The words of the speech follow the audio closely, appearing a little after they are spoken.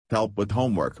Help with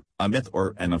homework, a myth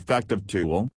or an effective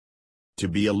tool? To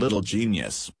be a little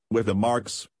genius, with the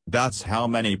marks, that's how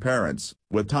many parents,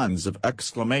 with tons of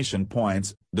exclamation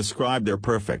points, describe their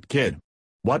perfect kid.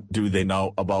 What do they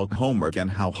know about homework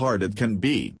and how hard it can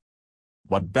be?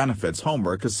 What benefits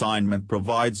homework assignment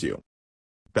provides you?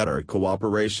 Better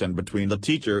cooperation between the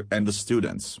teacher and the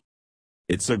students.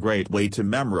 It's a great way to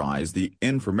memorize the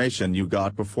information you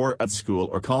got before at school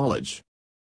or college.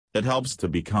 It helps to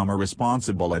become a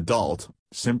responsible adult.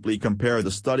 Simply compare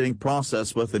the studying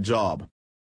process with a job.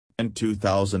 In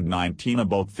 2019,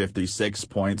 about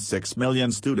 56.6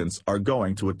 million students are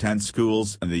going to attend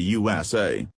schools in the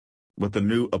USA. With the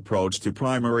new approach to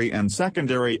primary and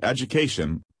secondary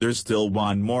education, there's still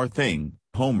one more thing: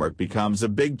 homework becomes a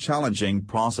big challenging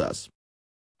process.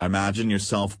 Imagine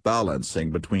yourself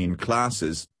balancing between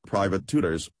classes, private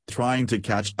tutors, trying to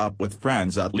catch up with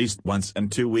friends at least once in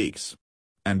 2 weeks.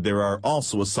 And there are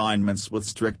also assignments with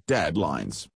strict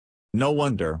deadlines. No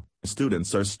wonder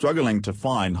students are struggling to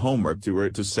find homework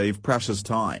to save precious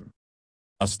time.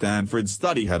 A Stanford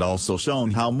study had also shown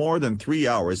how more than 3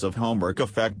 hours of homework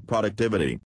affect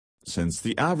productivity. Since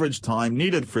the average time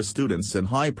needed for students in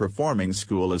high-performing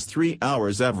school is 3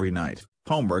 hours every night,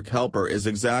 homework helper is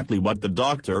exactly what the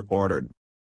doctor ordered.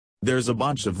 There's a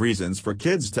bunch of reasons for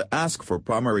kids to ask for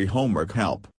primary homework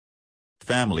help.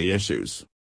 Family issues.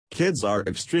 Kids are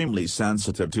extremely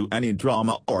sensitive to any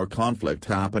drama or conflict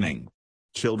happening.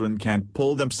 Children can't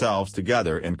pull themselves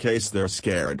together in case they're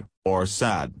scared, or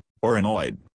sad, or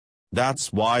annoyed.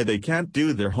 That's why they can't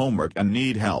do their homework and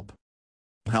need help.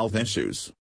 Health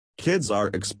issues. Kids are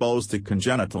exposed to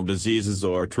congenital diseases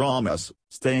or traumas,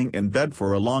 staying in bed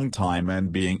for a long time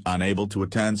and being unable to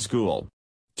attend school.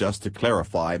 Just to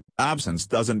clarify, absence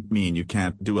doesn't mean you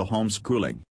can't do a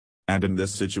homeschooling. And in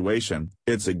this situation,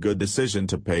 it's a good decision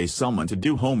to pay someone to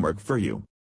do homework for you.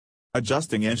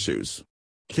 Adjusting issues.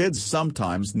 Kids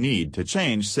sometimes need to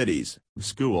change cities,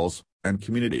 schools, and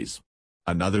communities.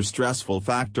 Another stressful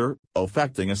factor,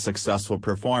 affecting a successful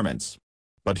performance.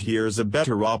 But here's a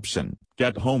better option: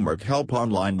 get homework help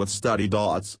online with Study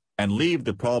Dots, and leave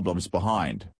the problems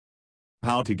behind.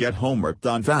 How to get homework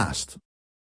done fast.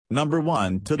 Number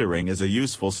 1. Tutoring is a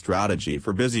useful strategy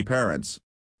for busy parents.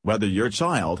 Whether your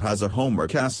child has a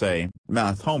homework essay,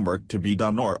 math homework to be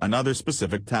done or another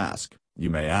specific task, you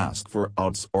may ask for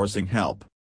outsourcing help.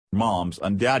 Moms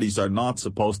and daddies are not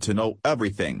supposed to know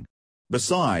everything.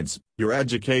 Besides, your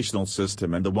educational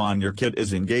system and the one your kid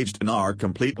is engaged in are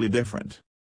completely different.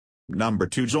 Number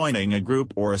 2. Joining a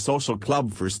group or a social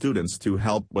club for students to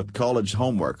help with college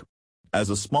homework.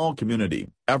 As a small community,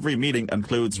 every meeting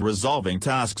includes resolving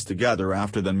tasks together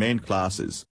after the main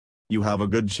classes. You have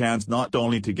a good chance not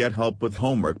only to get help with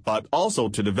homework but also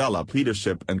to develop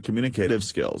leadership and communicative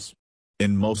skills.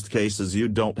 In most cases you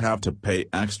don't have to pay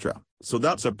extra, so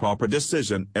that's a proper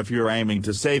decision if you're aiming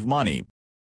to save money.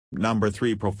 Number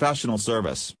 3. Professional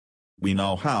service. We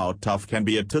know how tough can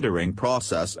be a tutoring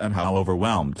process and how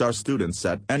overwhelmed are students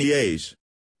at any age.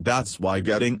 That's why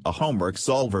getting a homework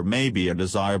solver may be a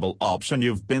desirable option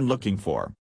you've been looking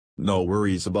for. No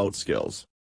worries about skills.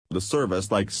 The service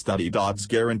like Study Dots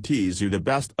guarantees you the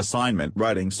best assignment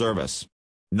writing service.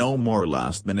 No more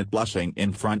last-minute blushing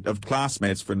in front of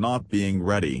classmates for not being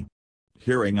ready.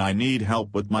 Hearing I need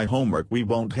help with my homework, we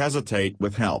won't hesitate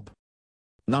with help.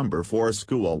 Number 4.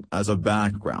 School as a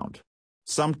background.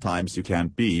 Sometimes you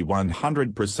can't be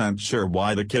 100% sure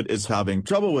why the kid is having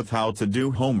trouble with how to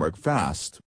do homework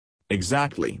fast.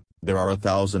 Exactly, there are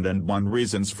 1,001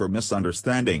 reasons for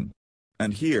misunderstanding.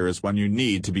 And here's when you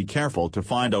need to be careful to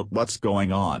find out what's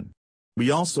going on. We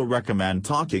also recommend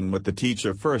talking with the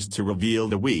teacher first to reveal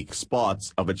the weak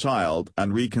spots of a child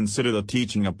and reconsider the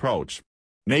teaching approach.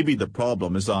 Maybe the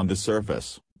problem is on the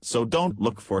surface, so don't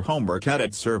look for homework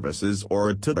edit services or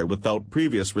a tutor without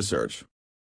previous research.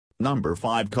 Number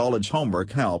 5. College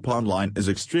homework help online is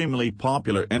extremely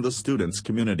popular in the students'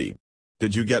 community.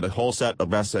 Did you get a whole set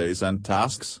of essays and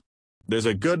tasks? There's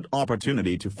a good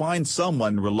opportunity to find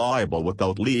someone reliable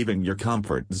without leaving your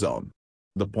comfort zone.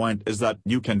 The point is that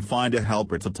you can find a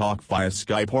helper to talk via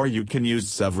Skype, or you can use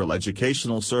several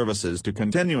educational services to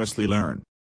continuously learn.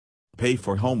 Pay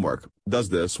for homework. Does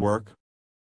this work?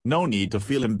 No need to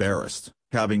feel embarrassed.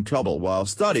 Having trouble while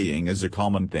studying is a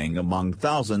common thing among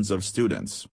thousands of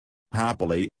students.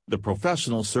 Happily, the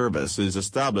professional service is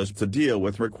established to deal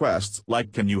with requests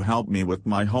like, "Can you help me with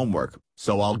my homework,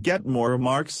 so I'll get more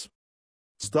marks?"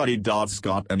 Study Dots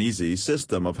got an easy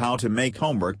system of how to make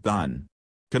homework done.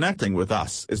 Connecting with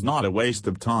us is not a waste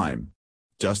of time.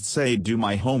 Just say, "Do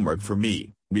my homework for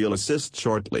me, we'll assist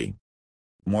shortly."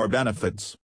 More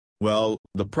benefits. Well,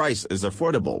 the price is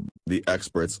affordable, the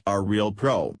experts are real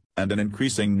pro, and an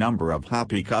increasing number of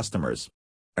happy customers.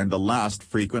 And the last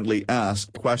frequently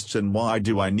asked question, why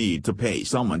do I need to pay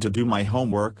someone to do my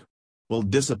homework? Will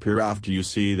disappear after you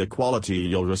see the quality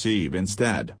you'll receive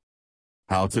instead.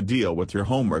 How to deal with your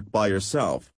homework by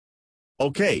yourself.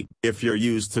 Okay, if you're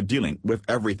used to dealing with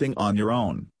everything on your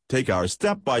own, take our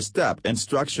step-by-step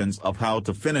instructions of how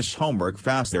to finish homework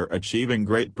faster, achieving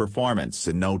great performance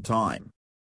in no time.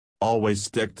 Always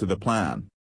stick to the plan.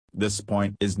 This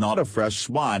point is not a fresh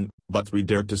one, but we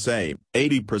dare to say,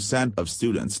 80% of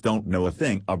students don't know a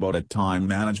thing about time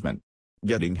management.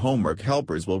 Getting homework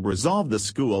helpers will resolve the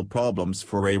school problems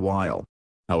for a while.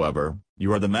 However,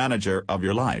 you are the manager of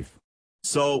your life.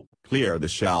 So, clear the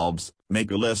shelves, make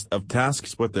a list of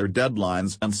tasks with their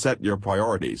deadlines and set your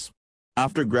priorities.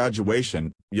 After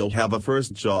graduation, you'll have a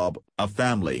first job, a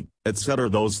family, etc.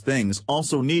 Those things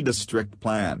also need a strict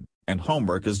plan, and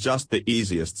homework is just the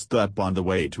easiest step on the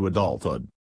way to adulthood.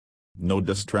 No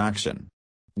distraction.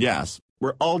 Yes,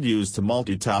 we're all used to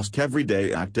multitask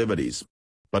everyday activities.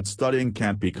 But studying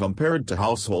can't be compared to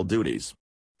household duties.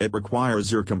 It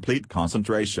requires your complete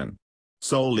concentration.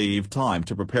 So leave time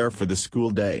to prepare for the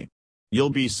school day. You'll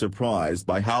be surprised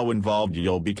by how involved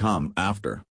you'll become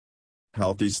after.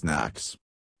 Healthy snacks.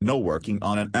 No working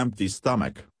on an empty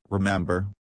stomach, remember?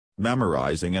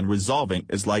 Memorizing and resolving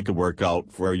is like a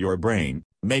workout for your brain,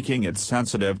 making it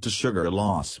sensitive to sugar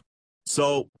loss.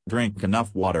 So, drink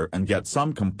enough water and get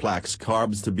some complex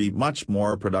carbs to be much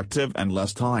more productive and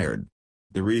less tired.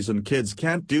 The reason kids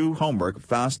can't do homework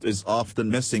fast is often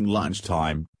missing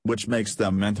lunchtime, which makes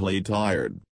them mentally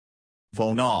tired.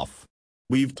 Phone off.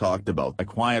 We've talked about a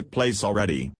quiet place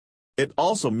already. It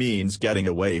also means getting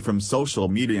away from social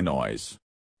media noise.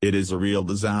 It is a real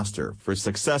disaster for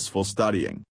successful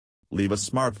studying. Leave a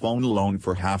smartphone alone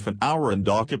for half an hour and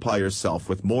occupy yourself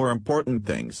with more important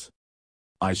things.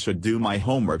 I should do my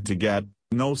homework to get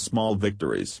no small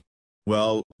victories.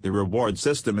 Well, the reward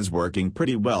system is working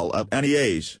pretty well at any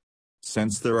age.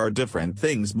 Since there are different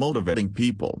things motivating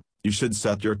people, you should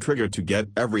set your trigger to get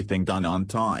everything done on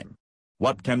time.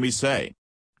 What can we say?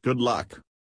 Good luck.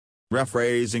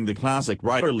 Rephrasing the classic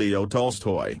writer Leo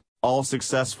Tolstoy, all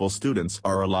successful students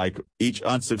are alike, each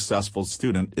unsuccessful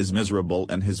student is miserable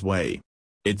in his way.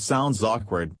 It sounds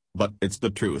awkward, but it's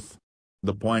the truth.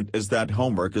 The point is that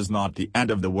homework is not the end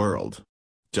of the world.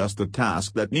 Just a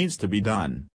task that needs to be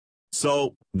done.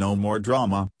 So, no more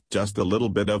drama, just a little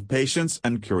bit of patience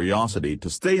and curiosity to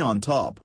stay on top.